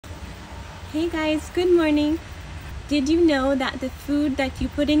Hey guys, good morning. Did you know that the food that you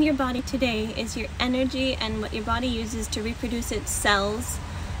put in your body today is your energy and what your body uses to reproduce its cells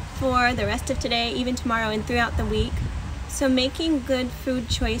for the rest of today, even tomorrow and throughout the week? So making good food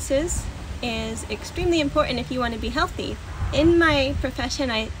choices is extremely important if you want to be healthy. In my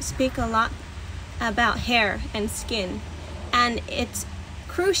profession, I speak a lot about hair and skin, and it's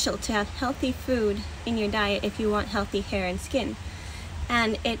crucial to have healthy food in your diet if you want healthy hair and skin.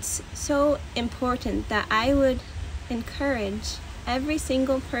 And it's so important that I would encourage every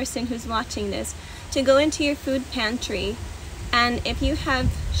single person who's watching this to go into your food pantry, and if you have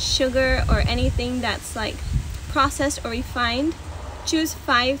sugar or anything that's like processed or refined, choose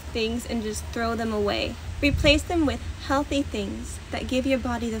 5 things and just throw them away. Replace them with healthy things that give your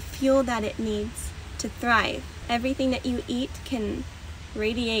body the fuel that it needs to thrive. Everything that you eat can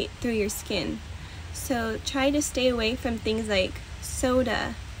radiate through your skin. So try to stay away from things like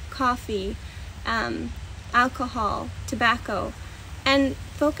soda, coffee, alcohol, tobacco, and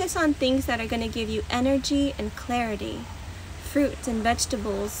focus on things that are going to give you energy and clarity. Fruits and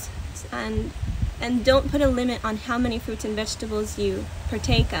vegetables, and don't put a limit on how many fruits and vegetables you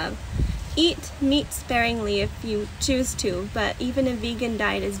partake of. Eat meat sparingly if you choose to, but even a vegan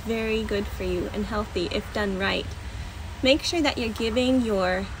diet is very good for you and healthy if done right. Make sure that you're giving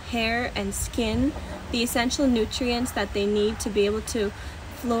your hair and skin the essential nutrients that they need to be able to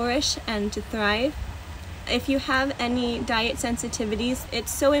flourish and to thrive. If you have any diet sensitivities,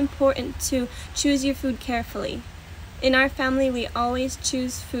 it's so important to choose your food carefully. In our family, we always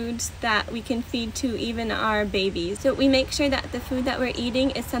choose foods that we can feed to even our babies. So we make sure that the food that we're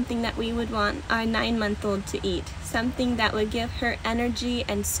eating is something that we would want our 9-month-old to eat. Something that would give her energy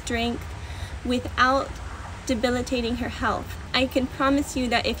and strength without debilitating her health. I can promise you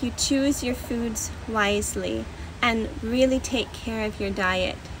that if you choose your foods wisely and really take care of your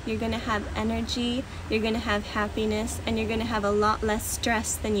diet, you're going to have energy, you're going to have happiness, and you're going to have a lot less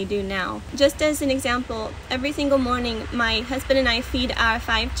stress than you do now. Just as an example, every single morning my husband and I feed our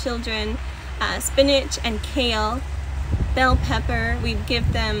 5 children spinach and kale, bell pepper. We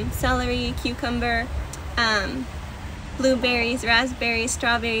give them celery, cucumber, blueberries, raspberries,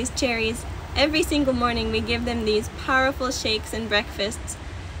 strawberries, cherries. Every single morning we give them these powerful shakes and breakfasts,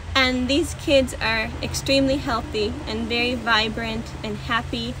 and these kids are extremely healthy and very vibrant and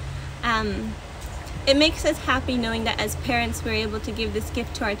happy. It makes us happy knowing that as parents we're able to give this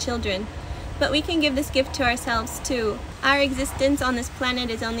gift to our children, but we can give this gift to ourselves too. Our existence on this planet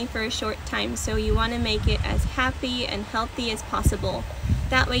is only for a short time, so you want to make it as happy and healthy as possible.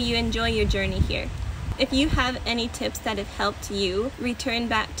 That way you enjoy your journey here. If you have any tips that have helped you return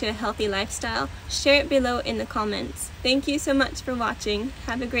back to a healthy lifestyle, share it below in the comments. Thank you so much for watching.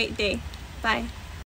 Have a great day. Bye.